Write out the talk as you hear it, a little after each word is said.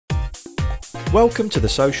Welcome to the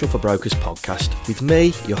Social for Brokers podcast with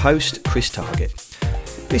me, your host, Chris Target.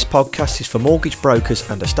 This podcast is for mortgage brokers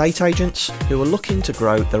and estate agents who are looking to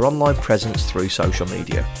grow their online presence through social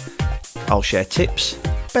media. I'll share tips,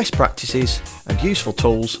 best practices and useful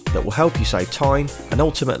tools that will help you save time and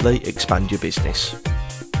ultimately expand your business.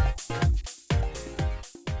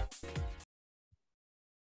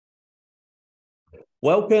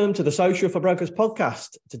 Welcome to the Social for Brokers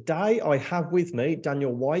podcast. Today I have with me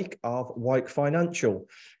Daniel Wyke of Wyke Financial.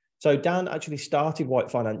 So Dan actually started Wyke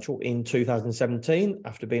Financial in 2017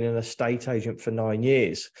 after being an estate agent for 9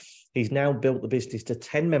 years. He's now built the business to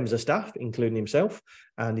 10 members of staff, including himself,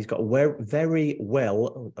 and he's got a very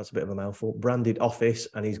well, that's a bit of a mouthful, branded office,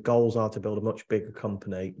 and his goals are to build a much bigger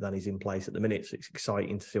company than is in place at the minute. So it's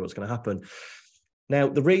exciting to see what's going to happen. Now,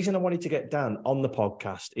 the reason I wanted to get Dan on the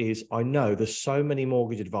podcast is I know there's so many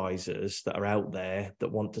mortgage advisors that are out there that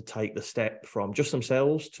want to take the step from just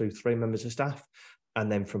themselves to 3 members of staff and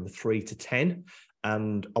then from 3 to 10.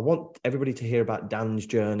 And I want everybody to hear about Dan's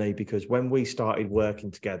journey because when we started working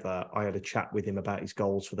together, I had a chat with him about his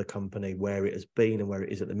goals for the company, where it has been and where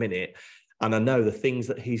it is at the minute. And I know the things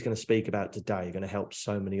that he's going to speak about today are going to help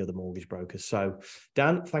so many other mortgage brokers. So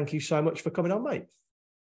Dan, thank you so much for coming on, mate.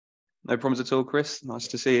 No problems at all, Chris. Nice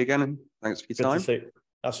to see you again, and thanks for your time. Good to see you.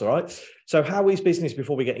 That's all right. So how is business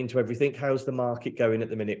before we get into everything? How's the market going at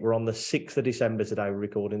the minute? We're on the 6th of December today, we're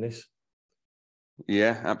recording this.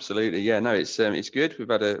 Yeah, absolutely. Yeah, no, it's good. We've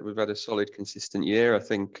had a solid, consistent year. I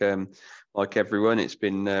think, like everyone, it's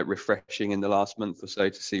been refreshing in the last month or so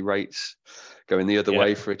to see rates going the other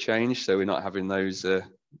way for a change. So we're not having those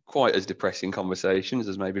quite as depressing conversations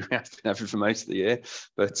as maybe we have been having for most of the year.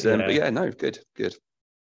 But yeah, no, good. Good.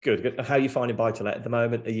 How are you finding buy-to-let at the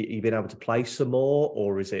moment? Are you been able to place some more,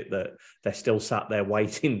 or is it that they're still sat there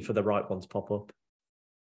waiting for the right one to pop up?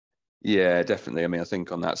 Yeah, definitely. I mean, I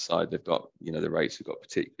think on that side, they've got, the rates have got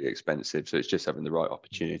particularly expensive. So it's just having the right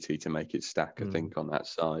opportunity to make it stack, I think, on that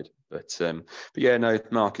side. But yeah, no, the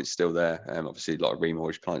market's still there. Obviously, a lot of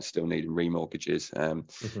remortgage clients still needing remortgages.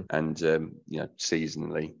 And,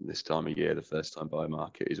 seasonally, this time of year, the first time buyer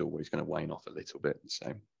market is always going to wane off a little bit.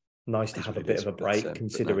 So nice to have a bit of a break,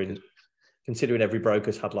 considering every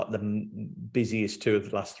broker's had like the busiest 2 of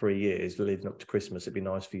the last 3 years leading up to Christmas. It'd be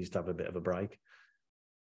nice for you to have a bit of a break.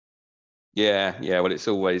 Yeah. Well, it's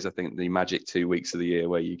always, I think, the magic 2 weeks of the year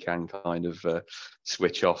where you can kind of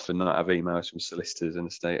switch off and not have emails from solicitors and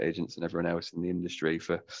estate agents and everyone else in the industry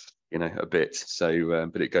for, a bit. So,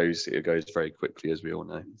 but it goes very quickly, as we all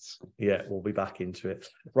know. Yeah, we'll be back into it.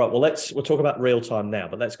 Right. Well, we'll talk about real time now,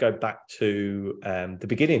 but let's go back to the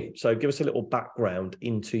beginning. So, give us a little background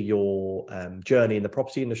into your journey in the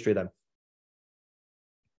property industry, then.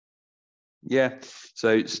 Yeah, so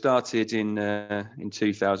it started in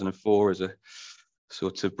 2004 as a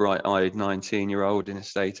sort of bright-eyed 19-year-old in a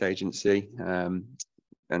estate agency, and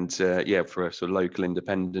for a sort of local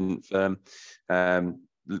independent firm.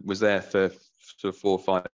 Was there for sort of 4 or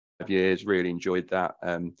 5 years. Really enjoyed that.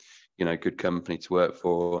 Good company to work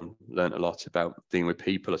for. Learned a lot about dealing with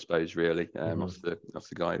people, I suppose. Really, off the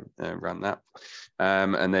guy who ran that,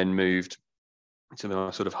 and then moved to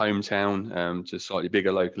my sort of hometown, to slightly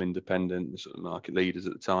bigger local independent, the sort of market leaders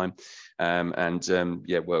at the time,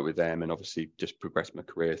 worked with them, and obviously just progressed my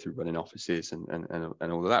career through running offices and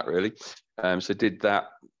all of that really. So did that,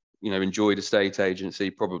 enjoyed estate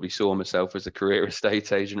agency, probably saw myself as a career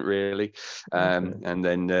estate agent really, and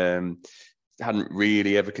then hadn't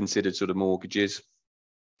really ever considered sort of mortgages,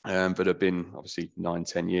 but I've been obviously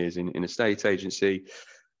 9-10 years in estate agency.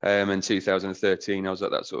 In 2013, I was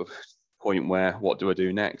at that sort of point where, what do I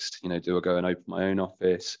do next? Do I go and open my own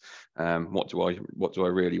office? What do I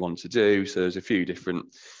really want to do? So there's a few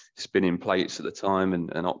different spinning plates at the time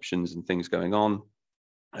and options and things going on.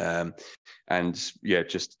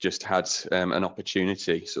 Just had an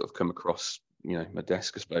opportunity sort of come across my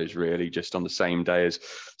desk, I suppose, really just on the same day as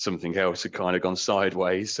something else had kind of gone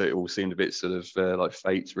sideways. So it all seemed a bit sort of like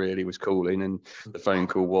fate really was calling. And the phone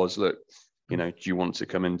call was, look, do you want to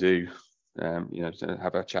come and do to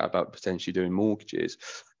have a chat about potentially doing mortgages.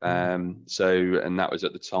 And that was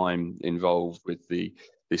at the time involved with the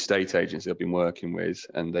estate agency I've been working with,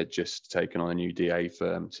 and they'd just taken on a new DA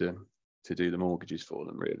firm to do the mortgages for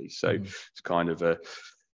them really. So it's kind of a,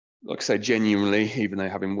 like I say, genuinely, even though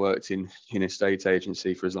having worked in estate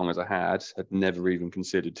agency for as long as I had never even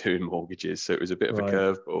considered doing mortgages. So it was a bit of a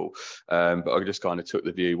curveball. But I just kind of took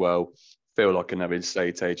the view, well, feel like I know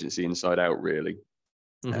estate agency inside out really.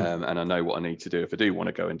 And I know what I need to do if I do want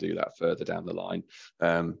to go and do that further down the line.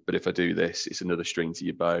 But if I do this, it's another string to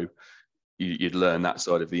your bow. You'd learn that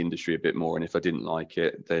side of the industry a bit more. And if I didn't like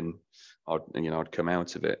it, then I'd come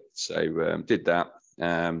out of it. So did that.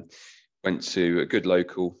 Went to a good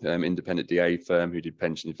local independent DA firm who did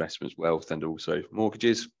pension investments, wealth, and also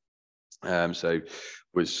mortgages. So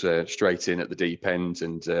was straight in at the deep end,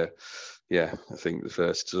 and I think the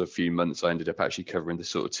first sort of few months I ended up actually covering the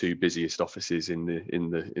sort of two busiest offices in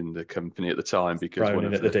the company at the time, because one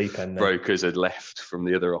of the deep end brokers had left from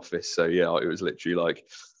the other office. So it was literally like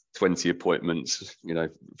 20 appointments, a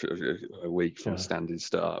week from a standing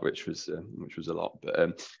start, which was a lot.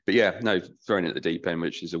 But thrown at the deep end,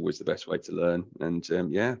 which is always the best way to learn. And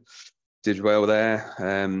did well there.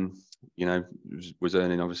 Was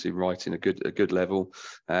earning, obviously, writing a good level.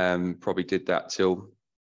 Probably did that till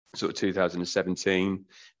sort of 2017,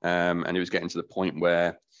 and it was getting to the point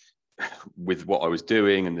where, with what I was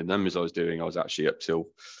doing and the numbers I was doing, I was actually up till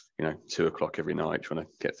 2 o'clock every night trying to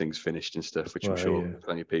get things finished and stuff, which I'm sure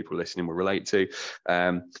plenty of people listening will relate to,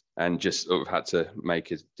 and just sort of had to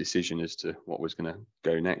make a decision as to what was going to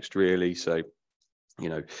go next, really. So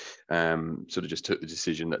sort of just took the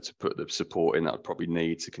decision that to put the support in that I'd probably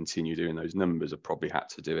need to continue doing those numbers, I probably had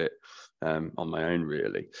to do it on my own,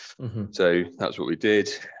 really. So that's what we did.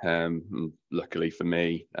 Luckily for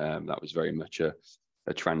me, that was very much a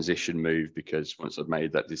transition move, because once I'd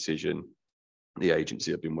made that decision, the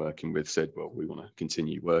agency I've been working with said, well, we want to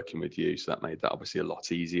continue working with you. So that made that obviously a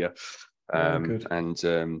lot easier.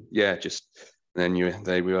 Just then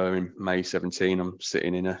they were in May 17. I'm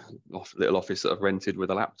sitting in a little office that I've rented with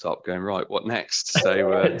a laptop going, right, what next?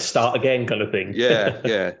 So start again kind of thing.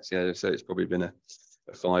 So it's probably been a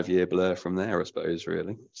 5-year blur from there, I suppose,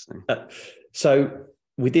 really. So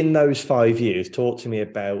within those 5 years, talk to me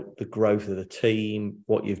about the growth of the team,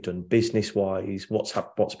 what you've done business-wise,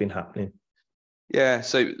 what's been happening. Yeah,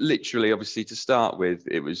 so literally, obviously, to start with,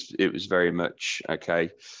 it was very much okay.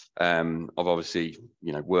 I've obviously,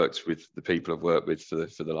 worked with the people I've worked with for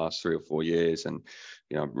the last 3 or 4 years, and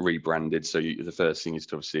rebranded. So the first thing is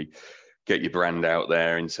to obviously get your brand out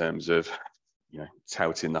there in terms of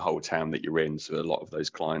touting the whole town that you're in. So a lot of those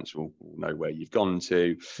clients will know where you've gone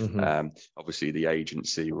to. Obviously, the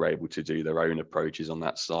agency were able to do their own approaches on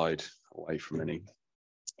that side, away from any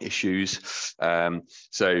issues. That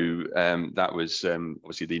was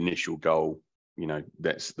obviously the initial goal.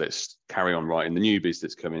 Let's carry on writing the new biz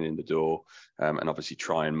that's coming in the door, and obviously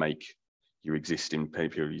try and make your existing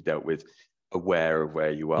people you dealt with aware of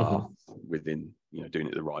where you are within, doing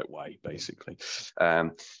it the right way, basically.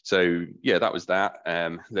 That was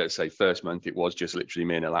that. Let's say first month, it was just literally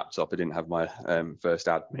me and a laptop. I didn't have my first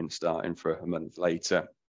admin starting for a month later.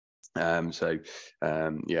 So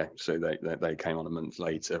they came on a month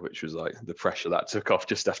later, which was like the pressure that took off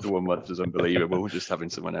just after 1 month was unbelievable, just having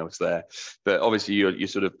someone else there. But obviously you're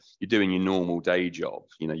doing your normal day job,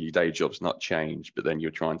 your day job's not changed, but then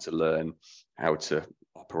you're trying to learn how to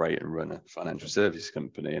operate and run a financial services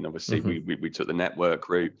company. And obviously we took the network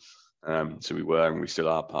route. So we were, and we still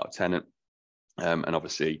are, part of Tenet. And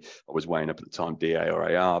obviously I was weighing up at the time DA or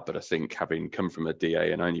AR, but I think having come from a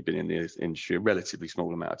DA and only been in the industry a relatively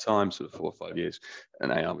small amount of time, sort of 4 or 5 years,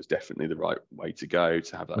 and AR was definitely the right way to go,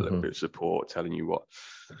 to have that little bit of support telling you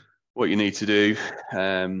what you need to do,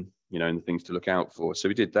 and the things to look out for. So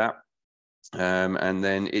we did that. And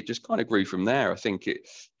then it just kind of grew from there. I think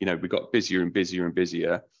we got busier and busier and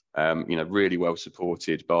busier. Really well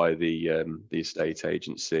supported by the estate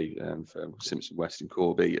agency, for Simpson West and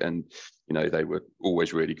Corby, and they were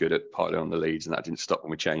always really good at piling on the leads, and that didn't stop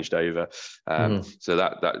when we changed over. So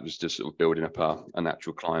that was just sort of building up a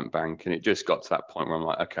natural client bank, and it just got to that point where I'm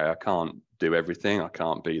like, okay, I can't do everything. I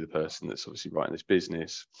can't be the person that's obviously running this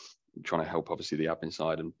business, trying to help obviously the admin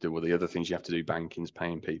side and do all the other things you have to do, bankings,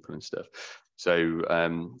 paying people and stuff. So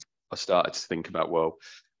I started to think about, well,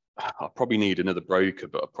 I probably need another broker,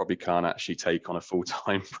 but I probably can't actually take on a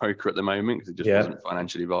full-time broker at the moment because it just wasn't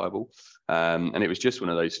financially viable. And it was just one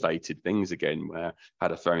of those fated things again, where I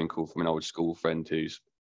had a phone call from an old school friend who's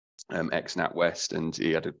ex-NatWest, and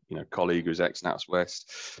he had a colleague who was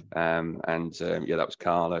ex-NatWest, that was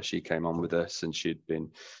Carla. She came on with us, and she'd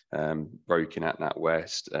been broken at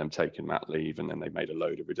NatWest, taken mat leave, and then they made a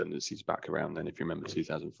load of redundancies back around then, if you remember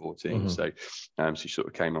 2014. So she sort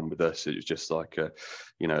of came on with us. It was just like at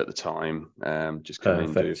the time, just come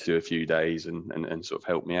in, do a few days and sort of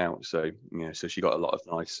help me out. So so she got a lot of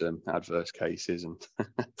nice adverse cases and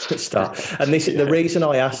start. And this the reason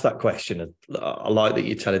I asked that question, and I like that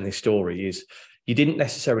you're telling this story, is you didn't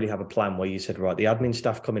necessarily have a plan where you said, right, the admin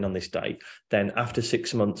staff come in on this date, then after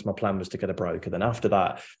 6 months my plan was to get a broker, then after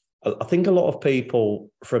that. I think a lot of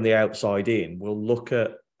people from the outside in will look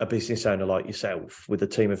at a business owner like yourself with a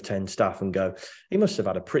team of 10 staff and go, he must have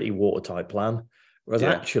had a pretty watertight plan. Whereas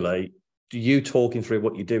actually you talking through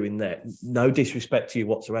what you're doing there. No disrespect to you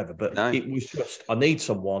whatsoever, but No. it was just, I need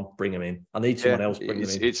someone, bring them in. I need someone else, bring them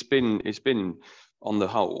in. It's been on the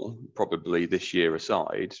whole, probably this year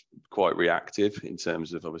aside, quite reactive in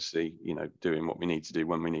terms of obviously, doing what we need to do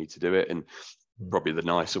when we need to do it. And probably the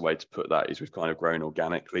nicer way to put that is we've kind of grown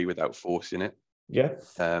organically without forcing it. Yeah.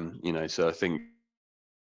 So I think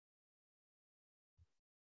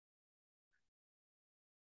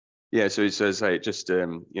yeah, so as I say, it just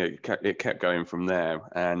it kept going from there,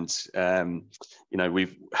 and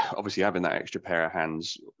we've obviously having that extra pair of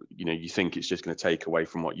hands. You think it's just going to take away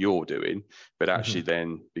from what you're doing, but actually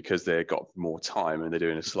then because they've got more time and they're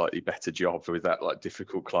doing a slightly better job with that like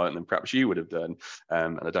difficult client than perhaps you would have done.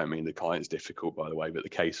 And I don't mean the client's difficult, by the way, but the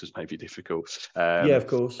case was maybe difficult. Yeah, of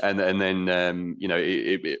course. And then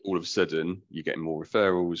it all of a sudden you're getting more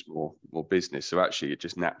referrals, more business. So actually it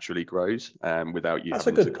just naturally grows without you. That's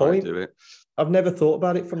having a good to kind point. of do it. I've never thought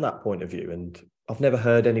about it from that point of view, and I've never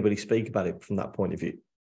heard anybody speak about it from that point of view.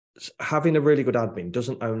 Having a really good admin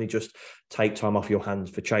doesn't only just take time off your hands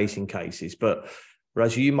for chasing cases, but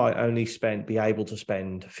whereas you might only be able to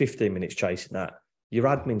spend 15 minutes chasing that, your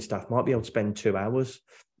admin staff might be able to spend 2 hours,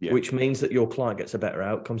 which means that your client gets a better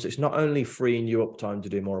outcome. So it's not only freeing you up time to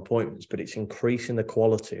do more appointments, but it's increasing the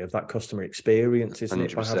quality of that customer experience, isn't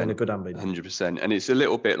it, by having a good admin? 100%. And it's a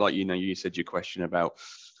little bit like, you said your question about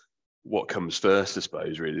what comes first, I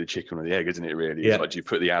suppose, really, the chicken or the egg, isn't it, really? Yeah. It's like, do you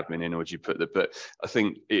put the admin in or do you put but I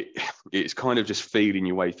think it's kind of just feeling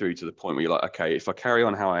your way through to the point where you're like, okay, if I carry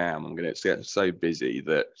on how I am, I'm going to get so busy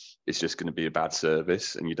that it's just going to be a bad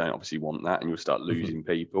service, and you don't obviously want that, and you'll start losing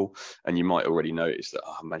people, and you might already notice that,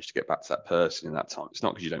 I managed to get back to that person in that time. It's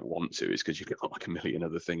not because you don't want to, it's because you've got like a million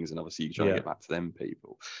other things, and obviously you're trying to get back to them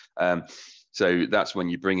people. So that's when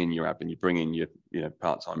you bring in your admin, you bring in your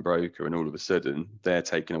part-time broker, and all of a sudden they're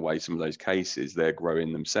taking away some of those cases, they're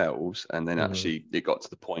growing themselves. And then actually it got to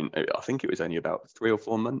the point, I think it was only about 3 or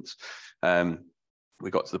 4 months.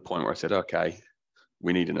 We got to the point where I said, okay,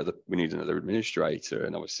 we need another administrator.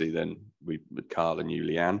 And obviously then with Carla knew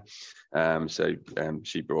Leanne. So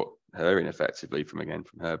she brought her in effectively from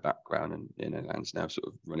her background, and Leanne's now sort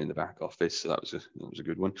of running the back office. So that was a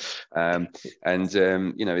good one.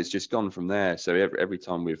 It's just gone from there. So every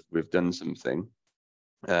time we've done something,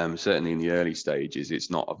 certainly in the early stages,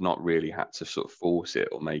 I've not really had to sort of force it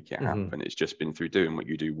or make it happen. It's just been through doing what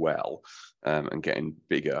you do well, and getting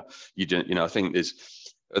bigger. I think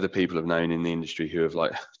there's other people I've known in the industry who have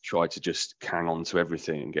like tried to just hang on to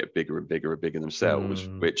everything and get bigger and bigger and bigger themselves,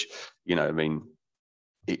 which,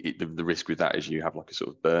 the risk with that is you have like a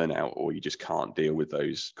sort of burnout, or you just can't deal with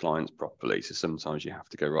those clients properly. So sometimes you have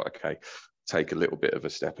to go, right, okay, take a little bit of a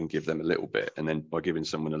step and give them a little bit. And then by giving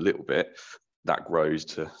someone a little bit, that grows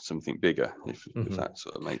to something bigger, if that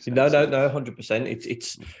sort of makes sense. No, 100%.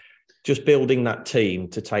 It's just building that team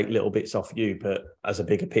to take little bits off you, but as a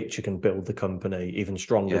bigger picture can build the company even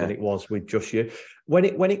stronger than it was with just you. When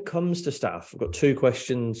it comes to staff, I've got 2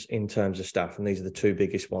 questions in terms of staff, and these are the 2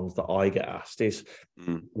 biggest ones that I get asked is,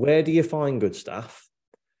 where do you find good staff?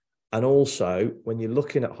 And also, when you're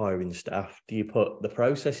looking at hiring staff, do you put the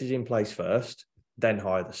processes in place first, then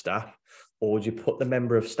hire the staff? Or do you put the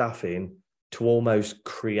member of staff in to almost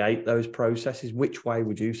create those processes? Which way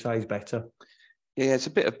would you say is better? Yeah, it's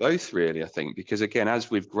a bit of both, really, I think, because again,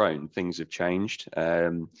 as we've grown, things have changed.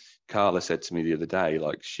 Carla said to me the other day,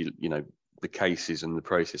 like the cases and the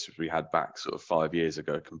processes we had back sort of 5 years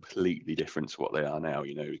ago are completely different to what they are now.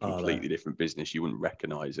 Completely different business. You wouldn't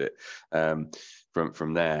recognize it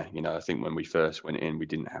from there. I think when we first went in, we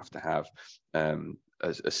didn't have to have a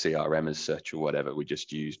CRM as such or whatever. We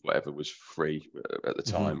just used whatever was free at the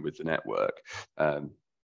time with the network.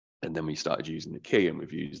 And then we started using the key, and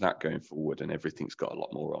we've used that going forward, and everything's got a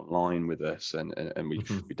lot more online with us, and we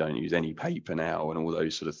don't use any paper now and all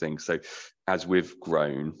those sort of things. So as we've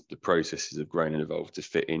grown, the processes have grown and evolved to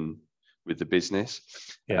fit in with the business.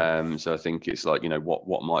 So I think it's like,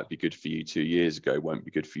 what might be good for you 2 years ago won't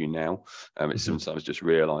be good for you now. It's sometimes just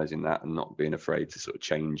realizing that and not being afraid to sort of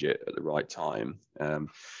change it at the right time. And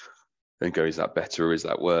go, is that better or is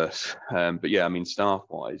that worse? But yeah, I mean, staff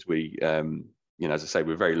wise, we as I say,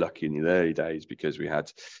 we're very lucky in the early days because we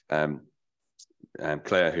had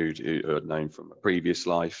Claire, who I'd known from a previous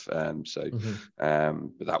life. But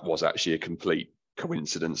that was actually a complete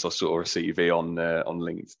coincidence. I saw a CV on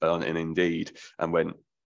LinkedIn and Indeed, and went,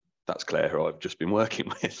 that's Claire, who I've just been working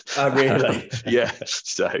with. Oh, really? Yeah.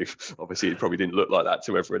 So obviously it probably didn't look like that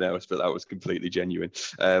to everyone else, but that was completely genuine.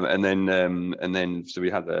 And then so we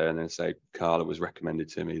had her, and then say Carla was recommended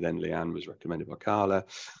to me. Then Leanne was recommended by Carla,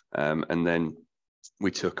 and then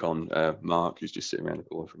we took on Mark, who's just sitting around the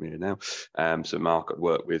corner from here now. So Mark I'd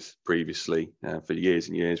worked with previously for years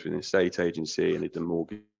and years with an estate agency, and he'd done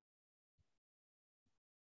mortgage.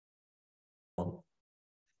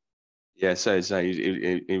 Yeah, so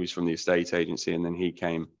he was from the estate agency, and then he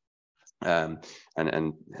came and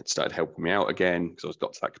had started helping me out again, because I was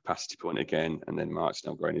got to that capacity point again. And then Mark's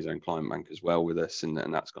now grown his own client bank as well with us, and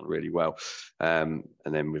that's gone really well. And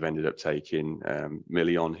then we've ended up taking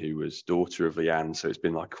Millie on, who was daughter of Leanne. So it's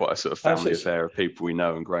been like quite a sort of family affair of people we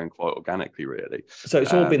know and growing quite organically, really. So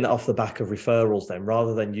it's all been off the back of referrals then,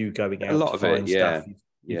 rather than you going out a lot to of find it, yeah. staff.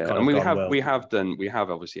 Yeah, and we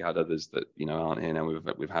have obviously had others that aren't here now.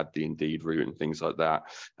 We've had the Indeed route and things like that,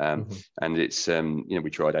 and it's we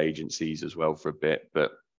tried agencies as well for a bit,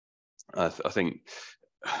 but I think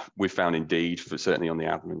we found Indeed, for certainly on the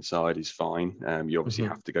admin side, is fine. You obviously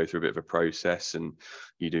have to go through a bit of a process, and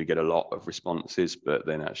you do get a lot of responses, but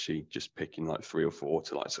then actually just picking like 3 or 4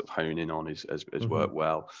 to like sort of hone in on has worked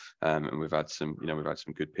well, and we've had some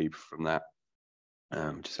good people from that.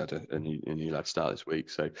 Just had a new lad start this week,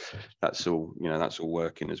 so that's all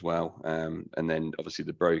working as well. And then obviously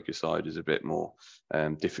the broker side is a bit more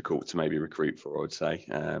difficult to maybe recruit for, I would say.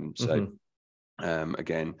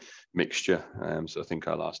 Again, mixture. So I think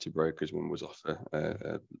our last 2 brokers, one was off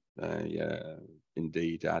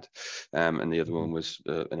Indeed ad, and the other one was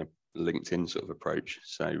in a LinkedIn sort of approach.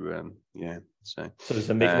 So so there's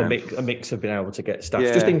a mix of being able to get staff.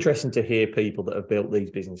 Just interesting to hear people that have built these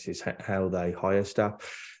businesses, how they hire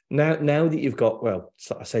staff. Now that you've got, well,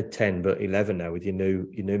 I said 10, but 11 now with your new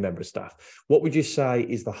member of staff, what would you say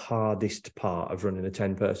is the hardest part of running a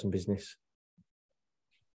 10-person business?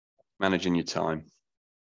 Managing your time.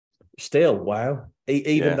 Still, wow.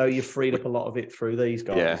 Even though you've freed up a lot of it through these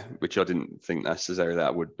guys. Yeah, which I didn't think necessarily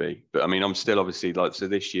that would be. But I mean, I'm still obviously so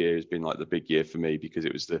this year has been like the big year for me, because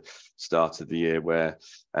it was the start of the year where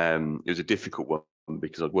it was a difficult one,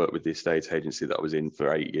 because I'd worked with the estate agency that I was in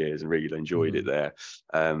for 8 years and really enjoyed it there.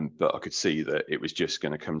 But I could see that it was just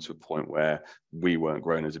going to come to a point where we weren't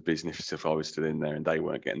growing as a business if I was still in there, and they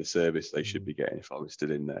weren't getting the service they should be getting if I was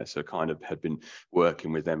still in there. So I kind of had been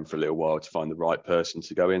working with them for a little while to find the right person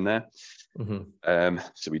to go in there.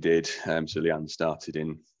 So we did. So Leanne started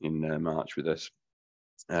in March with us,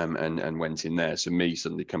 and went in there. So me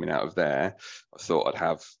suddenly coming out of there, I thought I'd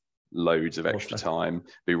have loads of extra time,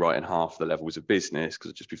 be writing half the levels of business,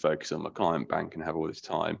 because I'd just be focused on my client bank and have all this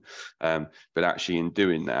time. But actually in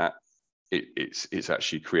doing that, it's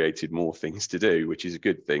actually created more things to do, which is a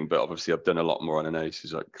good thing. But obviously I've done a lot more. I know this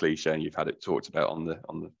is like cliche, and you've had it talked about on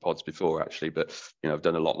the pods before, actually, but I've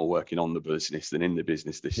done a lot more working on the business than in the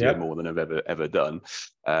business this year, more than I've ever done.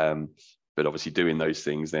 But obviously doing those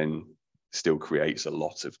things then still creates a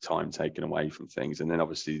lot of time taken away from things. And then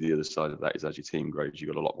obviously the other side of that is, as your team grows, you've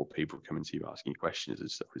got a lot more people coming to you asking you questions and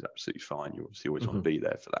stuff, is absolutely fine. You obviously always want to be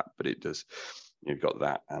there for that, but it does, you've got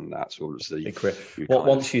that, and that's obviously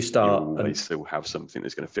once you start, you always still have something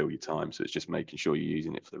that's going to fill your time. So it's just making sure you're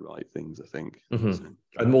using it for the right things, I think. And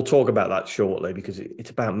we'll talk about that shortly, because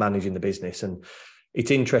it's about managing the business. And it's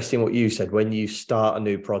interesting what you said. When you start a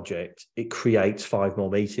new project, it creates 5 more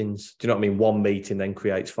meetings. Do you know what I mean? 1 meeting then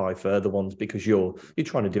creates 5 further ones, because you're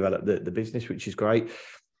trying to develop the business, which is great.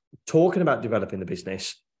 Talking about developing the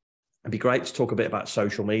business, it'd be great to talk a bit about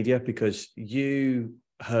social media, because you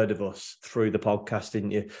heard of us through the podcast,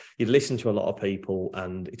 didn't you? You listen to a lot of people,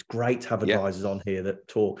 and it's great to have advisors on here that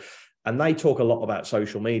talk, and they talk a lot about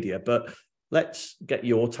social media, but let's get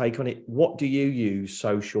your take on it. What do you use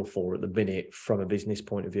social for at the minute from a business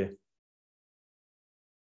point of view?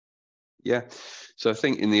 Yeah, so I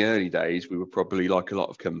think in the early days, we were probably, like a lot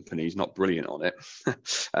of companies, not brilliant on it.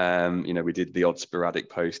 We did the odd sporadic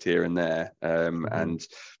post here and there, and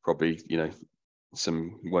probably,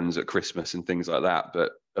 some ones at Christmas and things like that.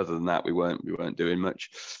 But other than that, we weren't doing much.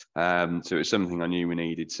 So it was something I knew we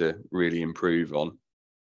needed to really improve on.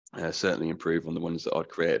 Certainly improve on the ones that I'd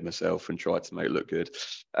created myself and tried to make look good.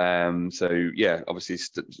 So yeah, obviously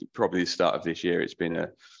probably the start of this year, it's been a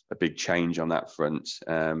big change on that front.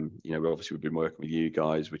 Obviously we've been working with you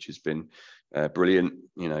guys, which has been brilliant.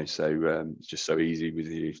 So it's just so easy with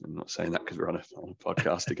you. I'm not saying that because we're on a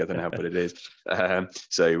podcast together now, but it is.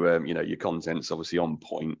 Your content's obviously on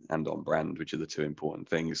point and on brand, which are the 2 important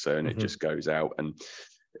things. So, and it just goes out, and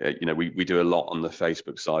we do a lot on the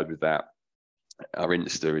Facebook side with that. Our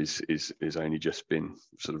Insta is only just been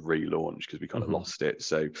sort of relaunched because we kind of lost it,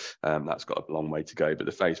 so that's got a long way to go. But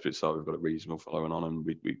the Facebook side, we've got a reasonable following on, and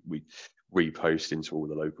we repost into all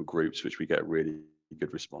the local groups, which we get a really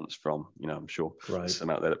good response from. I'm sure Right. there's some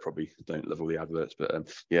out there that probably don't love all the adverts,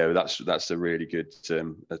 but yeah, that's a really good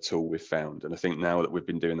a tool we've found. And I think now that we've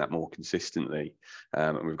been doing that more consistently,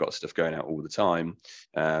 and we've got stuff going out all the time,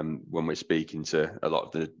 when we're speaking to a lot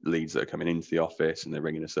of the leads that are coming into the office and they're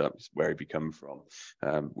ringing us up, where have you come from?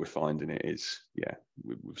 We're finding it is, yeah,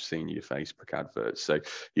 we've seen your Facebook adverts. So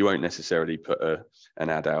you won't necessarily put an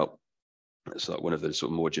ad out. It's like one of the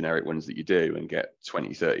sort of more generic ones that you do and get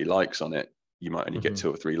 20, 30 likes on it. You might only get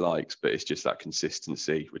 2 or 3 likes, but it's just that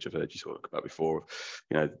consistency, which I've heard you talk about before,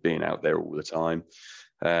 being out there all the time.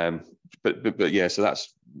 But yeah, so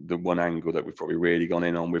that's the one angle that we've probably really gone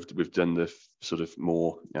in on. We've done the sort of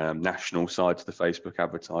more national side to the Facebook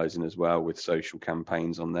advertising as well, with social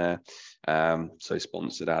campaigns on there. So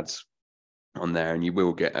sponsored ads on there, and you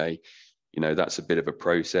will get that's a bit of a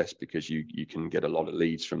process, because you can get a lot of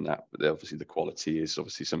leads from that, but obviously the quality is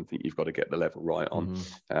obviously something you've got to get the level right on.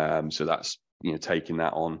 So that's, taking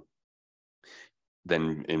that on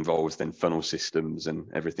then involves then funnel systems and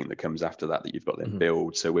everything that comes after that you've got then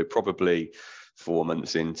build. So we're probably 4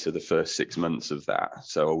 months into the first 6 months of that.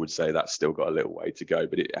 So I would say that's still got a little way to go,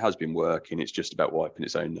 but it has been working. It's just about wiping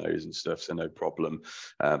its own nose and stuff, so no problem.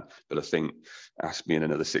 But I think ask me in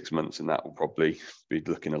another 6 months and that will probably be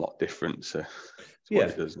looking a lot different. So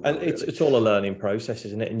yeah, and it's all a learning process,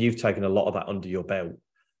 isn't it? And you've taken a lot of that under your belt,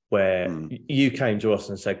 where you came to us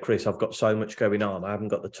and said, Chris, I've got so much going on. I haven't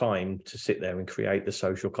got the time to sit there and create the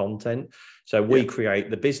social content. So we create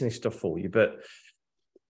the business stuff for you. But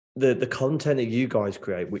the content that you guys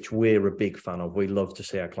create, which we're a big fan of, we love to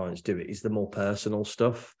see our clients do it, is the more personal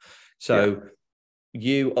stuff. So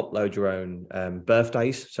you upload your own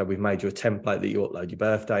birthdays. So we've made you a template that you upload your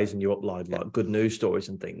birthdays, and you upload like good news stories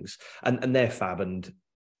and things. And they're fab. And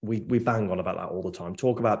we bang on about that all the time.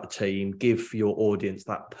 Talk about the team, give your audience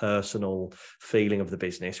that personal feeling of the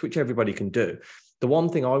business, which everybody can do. The one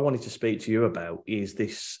thing I wanted to speak to you about is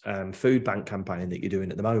this food bank campaign that you're doing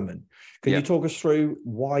at the moment. Can you talk us through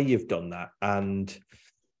why you've done that, and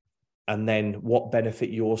then what benefit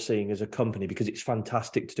you're seeing as a company? Because it's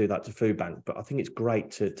fantastic to do that to food bank, but I think it's great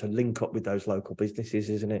to link up with those local businesses,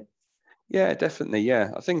 isn't it? Yeah, definitely.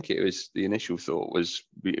 Yeah, I think it was, the initial thought was,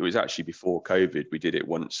 it was actually before COVID. We did it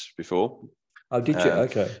once before. Oh, did you?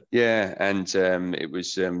 Okay. Yeah, and it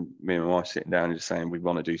was me and my wife sitting down and just saying we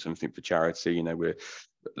want to do something for charity. We're at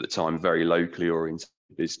the time very locally oriented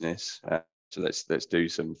business, so let's do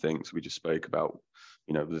some things. We just spoke about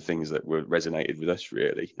the things that were resonated with us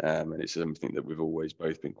really, and it's something that we've always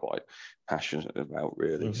both been quite passionate about,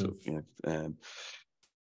 really. Sort of,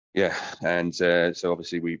 yeah, and so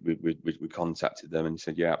obviously we contacted them and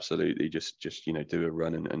said, yeah, absolutely, just do a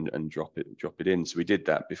run and drop it in. So we did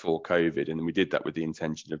that before COVID, and we did that with the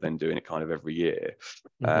intention of then doing it kind of every year.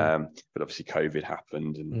 But obviously COVID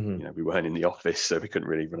happened, and we weren't in the office, so we couldn't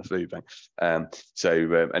really run a food bank.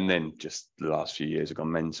 And then just the last few years have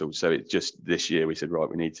gone mental. So it just, this year we said, right,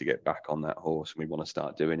 we need to get back on that horse, and we want to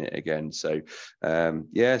start doing it again. So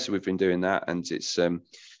so we've been doing that, and it's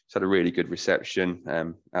had a really good reception,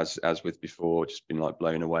 as with before. Just been like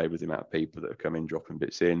blown away with the amount of people that have come in, dropping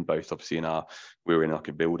bits in, both obviously we're in like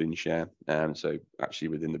a building share, so actually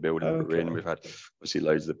within the building we're in, we've had obviously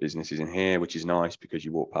loads of the businesses in here, which is nice because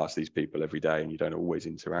you walk past these people every day and you don't always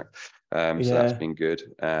interact, so that's been good.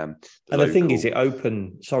 And the thing is,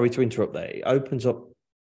 sorry to interrupt there, it opens up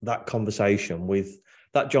that conversation with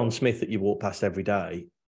that John Smith that you walk past every day.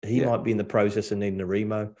 He might be in the process of needing a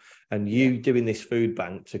remo, and you doing this food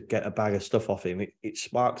bank to get a bag of stuff off him, it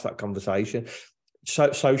sparks that conversation.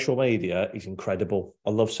 So social media is incredible. I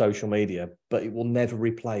love social media, but it will never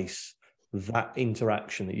replace that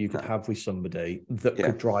interaction that you could have with somebody that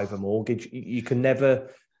could drive a mortgage. You can never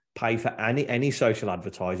pay for any social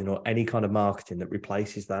advertising or any kind of marketing that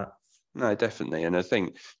replaces that. No, definitely. And I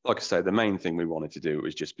think, like I say, the main thing we wanted to do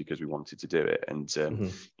was just because we wanted to do it. And,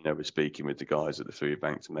 we're speaking with the guys at the food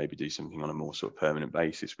bank to maybe do something on a more sort of permanent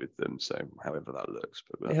basis with them. So however that looks.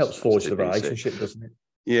 But it helps forge the relationship, doesn't it?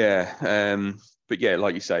 Yeah. But yeah,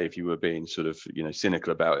 like you say, if you were being sort of,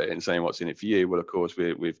 cynical about it and saying what's in it for you, well, of course,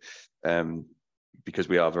 we've because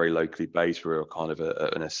we are very locally based, we're kind of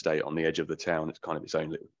an estate on the edge of the town. It's kind of its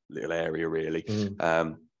own little area, really.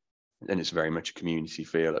 And it's very much a community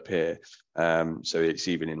feel up here. So it's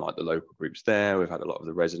even in like the local groups there. We've had a lot of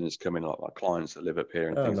the residents come in, like clients that live up here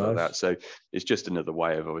and things like that. So it's just another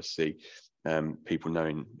way of obviously, people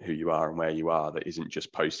knowing who you are and where you are, that isn't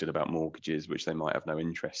just posted about mortgages, which they might have no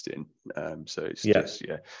interest in. So it's just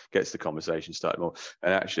gets the conversation started more.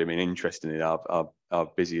 And actually, I mean, interestingly, our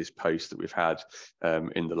busiest post that we've had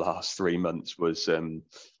in the last 3 months was I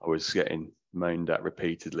was getting moaned at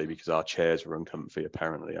repeatedly because our chairs were uncomfy,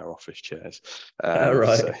 apparently, our office chairs.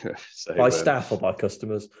 Right. So, by staff or by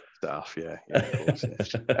customers? Staff, yeah, of course.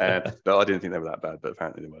 But I didn't think they were that bad, but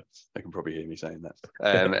apparently they were. They can probably hear me saying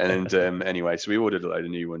that. Anyway, so we ordered a load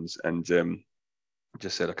of new ones, and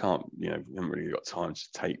just said, I can't, haven't really got time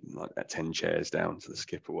to take like 10 chairs down to the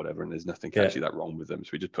skip or whatever, and there's nothing actually that wrong with them. So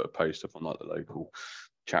we just put a post up on like the local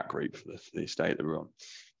chat group for the estate that we're on.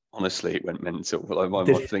 Honestly, it went mental. Like my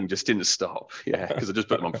thing just didn't stop. Yeah, because I just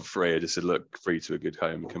put them on for free. I just said, look, free to a good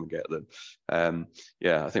home, come and get them.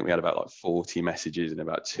 I think we had about like 40 messages in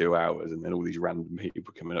about 2 hours, and then all these random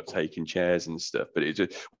people coming up taking chairs and stuff. But it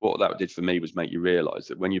just, what that did for me was make you realise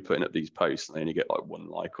that when you're putting up these posts and they only get like 1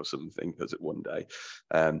 like or something because it one day,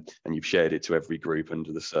 and you've shared it to every group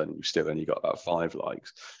under the sun, you've still only got about 5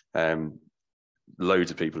 likes.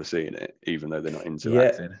 Loads of people are seeing it, even though they're not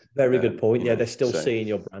interacting. Yeah, very good point. They're still seeing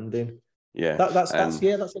your branding. Yeah, that's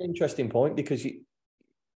an interesting point, because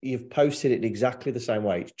you've posted it exactly the same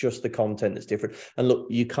way. It's just the content that's different. And look,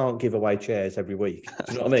 you can't give away chairs every week.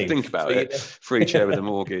 Do you know what I mean? Think about it. Free chair with a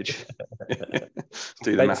mortgage.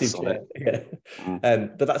 Do the maths on it. Yeah.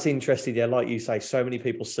 But that's interesting. Yeah, like you say, so many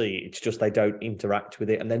people see it. It's just they don't interact with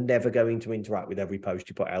it, and they're never going to interact with every post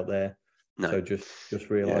you put out there. No. So just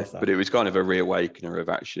realise that. But it was kind of a reawakener of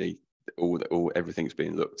actually everything's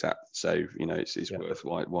being looked at. So it's worth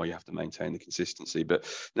why you have to maintain the consistency. But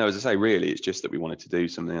no, as I say, really, it's just that we wanted to do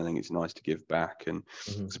something. I think it's nice to give back, and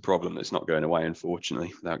it's a problem that's not going away,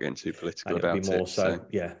 unfortunately, without getting too political about it. More so.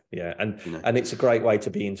 Yeah. And it's a great way to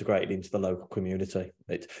be integrated into the local community.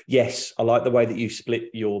 Yes, I like the way that you split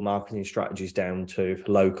your marketing strategies down to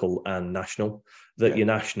local and national. That you're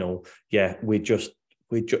national,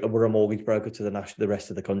 we're a mortgage broker to the rest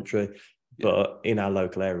of the country, but in our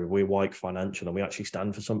local area, we're Wyke Financial, and we actually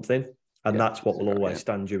stand for something, and that's what will always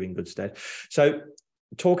stand you in good stead. So,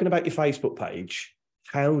 talking about your Facebook page,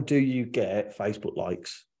 how do you get Facebook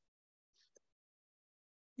likes?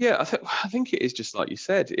 Yeah, I think it is just like you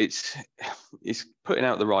said. It's putting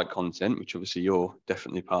out the right content, which obviously you're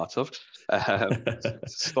definitely part of.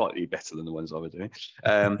 Slightly better than the ones I was doing,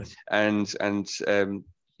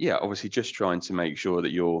 obviously just trying to make sure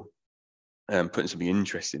that you're putting something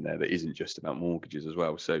interesting there that isn't just about mortgages as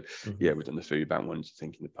well. So we've done the food bank ones. I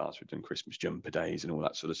think in the past we've done Christmas jumper days and all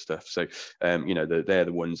that sort of stuff. So they're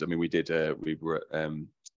the ones. I mean, we were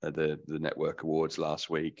at the Network Awards last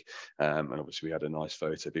week, and obviously we had a nice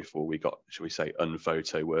photo before we got, shall we say,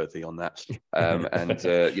 unphoto worthy on that.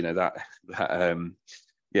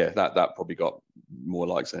 That probably got more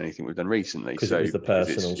likes than anything we've done recently. So it was the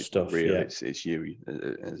personal stuff. Real, it's you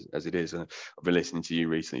as it is. And I've been listening to you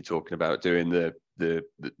recently talking about doing the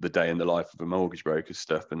day in the life of a mortgage broker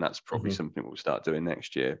stuff, and that's probably something we'll start doing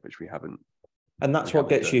next year, which we haven't. And that's what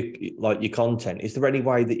gets you, like, your content. Is there any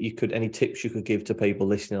way that any tips you could give to people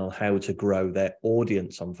listening on how to grow their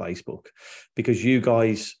audience on Facebook? Because you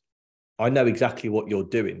guys, I know exactly what you're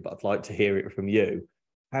doing, but I'd like to hear it from you.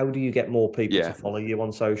 How do you get more people to follow you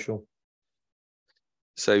on social?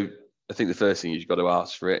 So I think the first thing is you've got to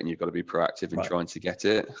ask for it, and you've got to be proactive in trying to get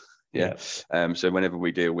it. Yeah. So whenever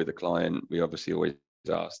we deal with a client, we obviously always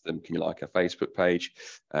ask them, can you like our Facebook page?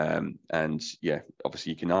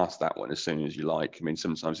 Obviously you can ask that one as soon as you like. I mean,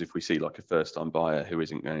 sometimes if we see like a first-time buyer who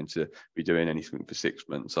isn't going to be doing anything for 6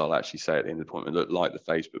 months, I'll actually say at the end of the appointment, look, like the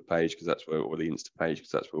Facebook page, because that's where, or the Insta page,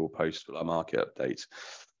 because that's where we'll post for our market updates.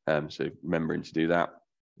 So remembering to do that.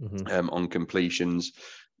 On completions,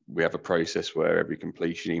 we have a process where every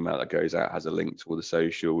completion email that goes out has a link to all the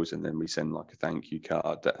socials, and then we send like a thank you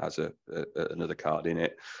card that has another card in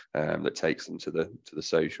it that takes them to the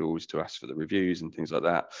socials to ask for the reviews and things like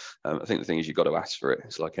that. I think the thing is you've got to ask for it.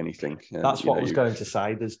 It's like anything. That's what I was going to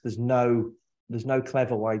say. There's no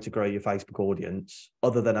clever way to grow your Facebook audience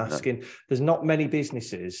other than asking. No. There's not many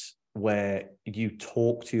businesses where you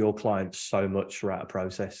talk to your clients so much throughout a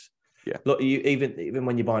process. Yeah. Look, even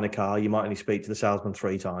when you're buying a car, you might only speak to the salesman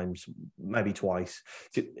 3 times, maybe twice.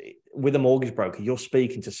 With a mortgage broker, you're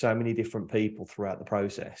speaking to so many different people throughout the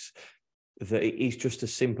process that it is just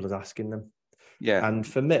as simple as asking them. Yeah. And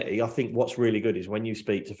for me, I think what's really good is when you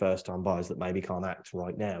speak to first-time buyers that maybe can't act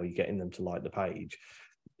right now, you're getting them to like the page.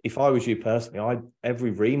 If I was you personally,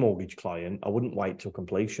 every remortgage client, I wouldn't wait till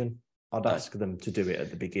completion. I'd ask them to do it at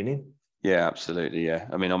the beginning. Yeah, absolutely. Yeah.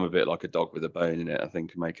 I mean, I'm a bit like a dog with a bone in it. I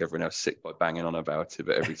think I make everyone else sick by banging on about it.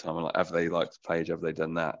 But every time I'm like, have they liked the page? Have they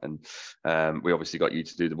done that? And we obviously got you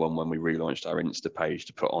to do the one when we relaunched our Insta page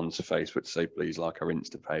to put onto Facebook to say, please like our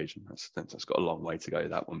Insta page. And that's got a long way to go,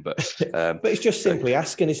 that one. But it's just simply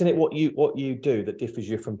asking, isn't it? What you do that differs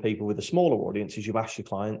you from people with a smaller audience is you ask your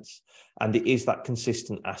clients, and it is that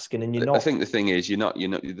consistent asking. And you're not. I think the thing is,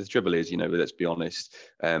 the trouble is, let's be honest,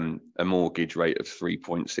 a mortgage rate of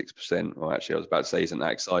 3.6%. Well, actually, I was about to say, isn't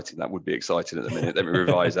that exciting? That would be exciting at the minute. Let me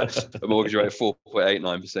revise that. A mortgage rate of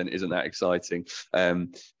 4.89% isn't that exciting.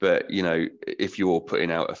 But if you're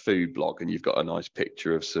putting out a food blog and you've got a nice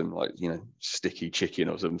picture of some sticky chicken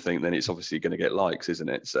or something, then it's obviously going to get likes, isn't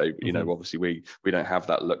it? So obviously we don't have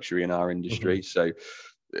that luxury in our industry. So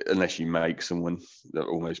unless you make someone that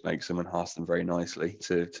almost makes someone, ask them very nicely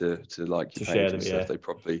to like your page and stuff, they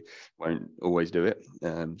probably won't always do it.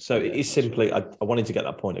 So it is simply, I wanted to get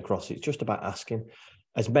that point across. It's just about asking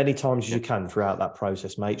as many times as you can throughout that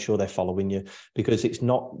process. Make sure they're following you, because it's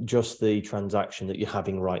not just the transaction that you're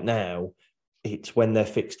having right now. It's when their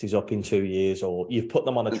fixed is up in 2 years, or you've put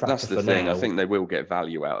them on a tracker. That's the thing. I think they will get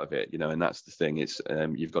value out of it, and that's the thing. It's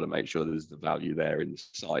you've got to make sure there's the value there in the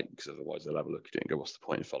site, because otherwise they'll have a look at it and go, "What's the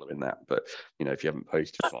point of following that?" But if you haven't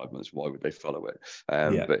posted 5 months, why would they follow it?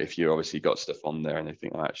 But if you obviously got stuff on there and they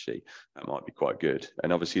think, "Oh, actually, that might be quite good,"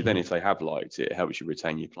 and obviously then if they have liked it, it helps you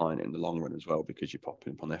retain your client in the long run as well, because you're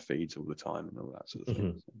popping up on their feeds all the time and all that sort of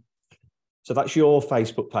thing. So that's your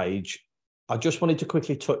Facebook page. I just wanted to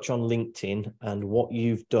quickly touch on LinkedIn and what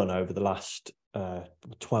you've done over the last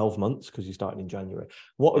 12 months, because you started in January.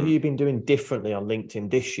 What have you been doing differently on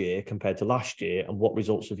LinkedIn this year compared to last year, and what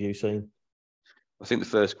results have you seen? I think the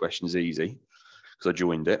first question is easy, because I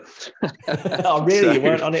joined it. Oh, really? So, you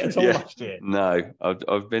weren't on it at all last year? No,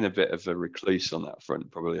 I've been a bit of a recluse on that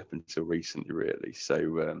front, probably up until recently, really.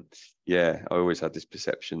 So, I always had this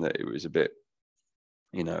perception that it was a bit,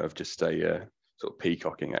 of just a sort of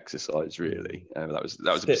peacocking exercise, really. That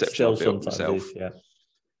was a perception I built myself.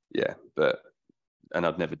 And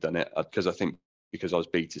I'd never done it because I think because I was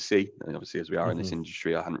B2C, and obviously as we are in this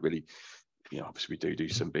industry, I hadn't really, obviously we do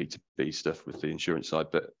some B2B stuff with the insurance side,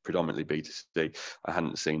 but predominantly B2C. I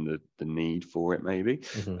hadn't seen the need for it, maybe.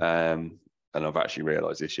 And I've actually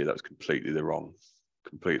realised this year that was completely the wrong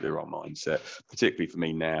mindset, particularly for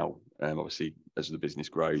me now, obviously as the business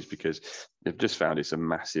grows, because they've just found it's a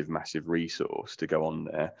massive resource to go on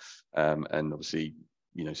there, and obviously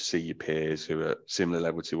see your peers who are similar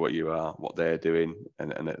level to what you are, what they're doing,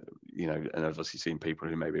 and obviously seeing people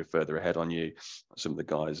who maybe are further ahead on you, some of the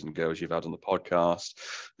guys and girls you've had on the podcast,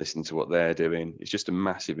 listening to what they're doing. It's just a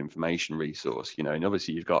massive information resource, and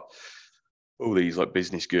obviously you've got all these like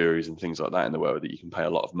business gurus and things like that in the world that you can pay a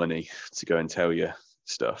lot of money to go and tell you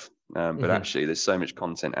stuff, but actually there's so much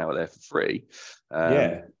content out there for free,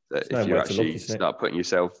 that if you actually start putting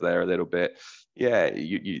yourself there a little bit,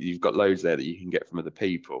 you've got loads there that you can get from other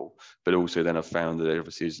people. But also then I've found that there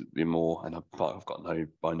obviously is more, and I've got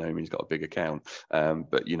by no means got a big account,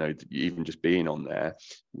 but even just being on there,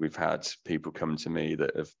 we've had people come to me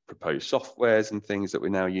that have proposed softwares and things that we're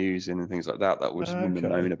now using and things like that was wouldn't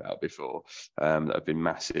have known about before, that have been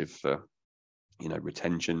massive for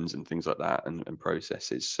retentions and things like that, and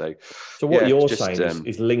processes. So what you're saying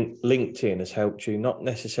is LinkedIn has helped you not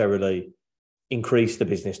necessarily increase the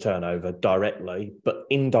business turnover directly, but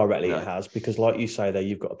indirectly it has, because like you say there,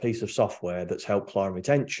 you've got a piece of software that's helped client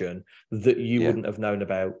retention that you wouldn't have known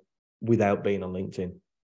about without being on LinkedIn.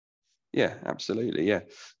 Yeah, absolutely. Yeah.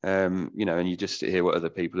 And you just hear what other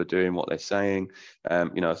people are doing, what they're saying.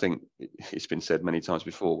 I think it's been said many times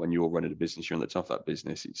before, when you're running a business, you're on the top of that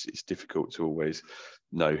business, it's difficult to always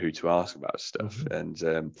know who to ask about stuff. And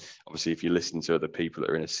obviously, if you listen to other people that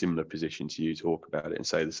are in a similar position to you talk about it and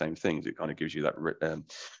say the same things, it kind of gives you that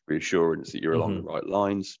reassurance that you're along the right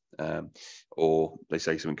lines, or they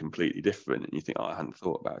say something completely different and you think, oh, I hadn't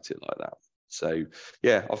thought about it like that. So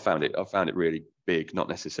I found it really big, not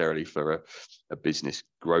necessarily for a business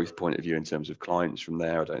growth point of view in terms of clients from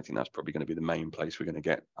there. I don't think that's probably going to be the main place we're going to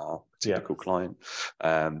get our typical client.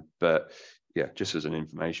 But just as an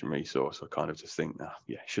information resource, I kind of just think,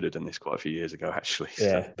 should have done this quite a few years ago, actually.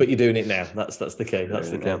 But you're doing it now. That's the key. That's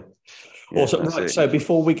the key. Awesome. Right. It. So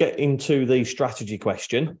before we get into the strategy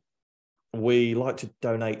question, we like to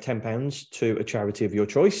donate £10 to a charity of your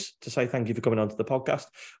choice to say thank you for coming onto the podcast.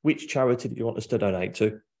 Which charity do you want us to donate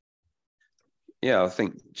to? Yeah, I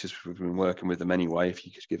think just we've been working with them anyway. If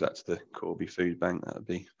you could give that to the Corby Food Bank, that would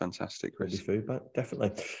be fantastic, Chris. Corby Food Bank,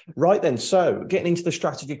 definitely. Right then, so getting into the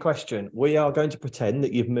strategy question, we are going to pretend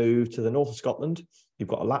that you've moved to the north of Scotland. You've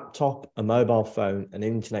got a laptop, a mobile phone, an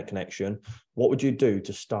internet connection. What would you do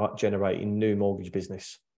to start generating new mortgage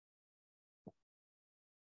business?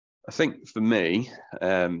 I think for me,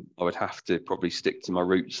 I would have to probably stick to my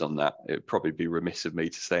roots on that. It would probably be remiss of me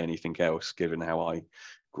to say anything else, given how I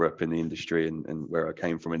grew up in the industry and where I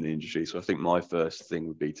came from in the industry. So I think my first thing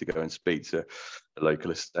would be to go and speak to the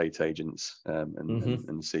local estate agents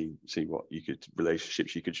and see what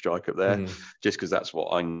relationships you could strike up there, just because that's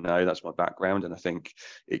what I know, that's my background. And I think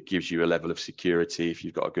it gives you a level of security if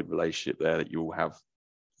you've got a good relationship there, that you will have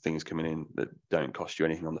things coming in that don't cost you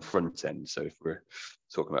anything on the front end. So if we're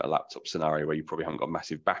talking about a laptop scenario where you probably haven't got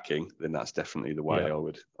massive backing, then that's definitely the way I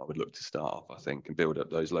would look to start off, I think, and build up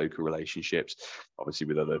those local relationships, obviously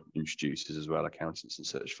with other introducers as well, accountants and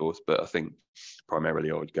such forth. But I think primarily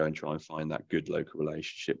I would go and try and find that good local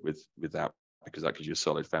relationship with that, because that gives you a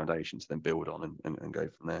solid foundation to then build on and go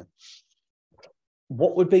from there.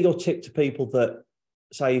 What would be your tip to people that,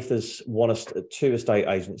 say, if there's two estate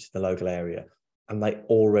agents in the local area and they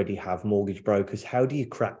already have mortgage brokers, how do you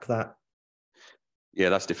crack that? Yeah,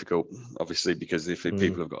 that's difficult, obviously, because if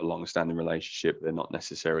people have got a long-standing relationship, they're not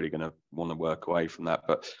necessarily going to want to work away from that.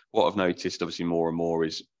 But what I've noticed, obviously, more and more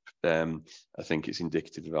is, I think it's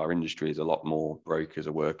indicative of our industry, is a lot more brokers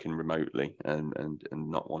are working remotely and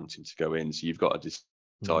not wanting to go in. So you've got to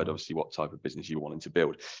decide, obviously, what type of business you're wanting to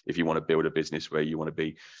build. If you want to build a business where you want to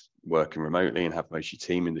be working remotely and have most of your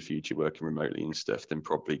team in the future working remotely and stuff, then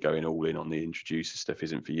probably going all in on the introducer stuff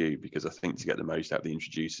isn't for you, because I think to get the most out of the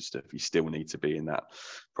introducer stuff, you still need to be in that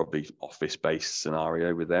probably office-based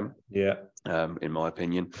scenario with them. Yeah. In my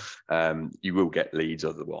opinion, you will get leads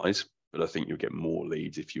otherwise, but I think you'll get more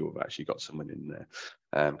leads if you've actually got someone in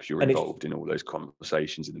there, because you're involved in all those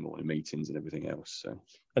conversations in the morning meetings and everything else. So,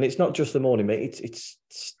 and it's not just the morning meet; it's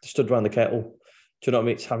stood around the kettle. Do you know what I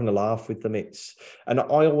mean? It's having a laugh with them. And I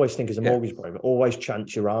always think, as a mortgage broker, always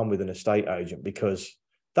chance your arm with an estate agent, because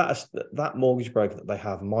that mortgage broker that they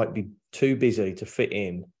have might be too busy to fit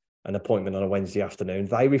in an appointment on a Wednesday afternoon.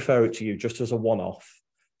 They refer it to you just as a one-off.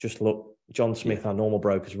 Just look, John Smith, our normal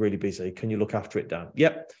broker, is really busy. Can you look after it, Dan?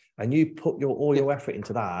 Yep. And you put all your effort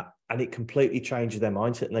into that, and it completely changes their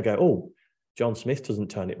mindset. And they go, oh, John Smith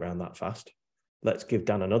doesn't turn it around that fast. Let's give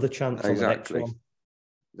Dan another chance on the next one.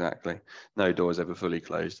 Exactly. No door's ever fully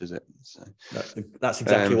closed, is it? So, that's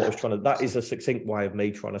exactly what I was trying to. That is a succinct way of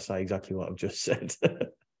me trying to say exactly what I've just said.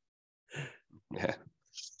 Yeah.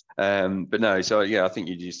 But no. So yeah, I think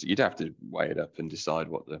you'd have to weigh it up and decide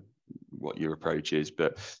what your approach is.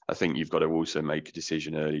 But I think you've got to also make a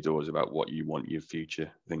decision early doors about what you want your future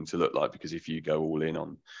thing to look like, because if you go all in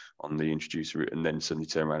on the introducer route and then suddenly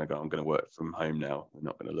turn around and go, I'm going to work from home now, we're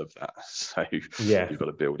not going to love that. So you've got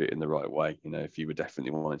to build it in the right way. You know, if you were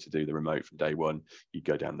definitely wanting to do the remote from day one, you'd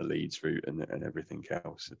go down the leads route and everything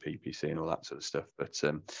else, the PPC and all that sort of stuff. But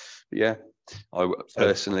yeah, I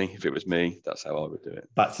personally, if it was me, that's how I would do it.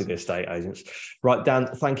 Back to the estate agents. Right, Dan,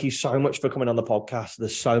 thank you so much for coming on the podcast.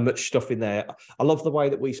 There's so much stuff in there. I love the way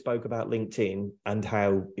that we spoke about LinkedIn and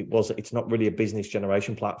how it's not really a business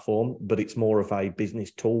generation platform, but it's more of a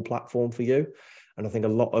business tool platform for you. And I think a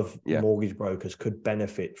lot of mortgage brokers could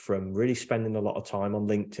benefit from really spending a lot of time on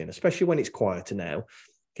LinkedIn, especially when it's quieter now.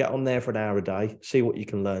 Get on there for an hour a day, see what you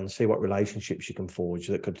can learn, see what relationships you can forge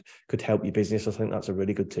that could help your business. I think that's a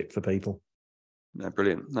really good tip for people. No,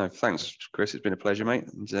 brilliant. No, thanks, Chris. It's been a pleasure, mate.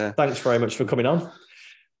 And, thanks very much for coming on.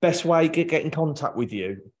 Best way to get in contact with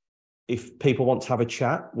you, if people want to have a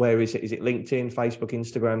chat, where is it? Is it LinkedIn, Facebook,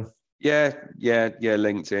 Instagram? Yeah.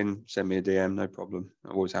 LinkedIn. Send me a DM, no problem.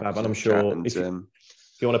 I'm always happy. And I'm sure if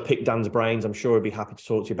you want to pick Dan's brains, I'm sure he'd be happy to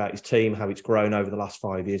talk to you about his team, how it's grown over the last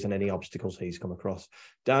 5 years, and any obstacles he's come across.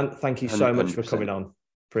 Dan, thank you so much for coming on.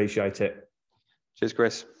 Appreciate it. Cheers,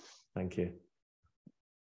 Chris. Thank you.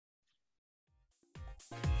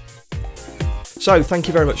 So thank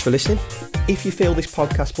you very much for listening. If you feel this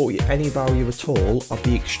podcast brought you any value at all, I'd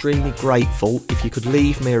be extremely grateful if you could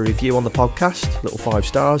leave me a review on the podcast, little 5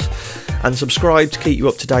 stars, and subscribe to keep you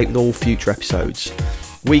up to date with all future episodes.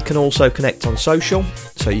 We can also connect on social,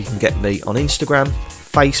 so you can get me on Instagram,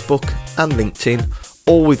 Facebook and LinkedIn,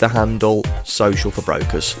 all with the handle Social for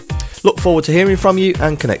Brokers. Look forward to hearing from you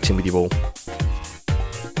and connecting with you all.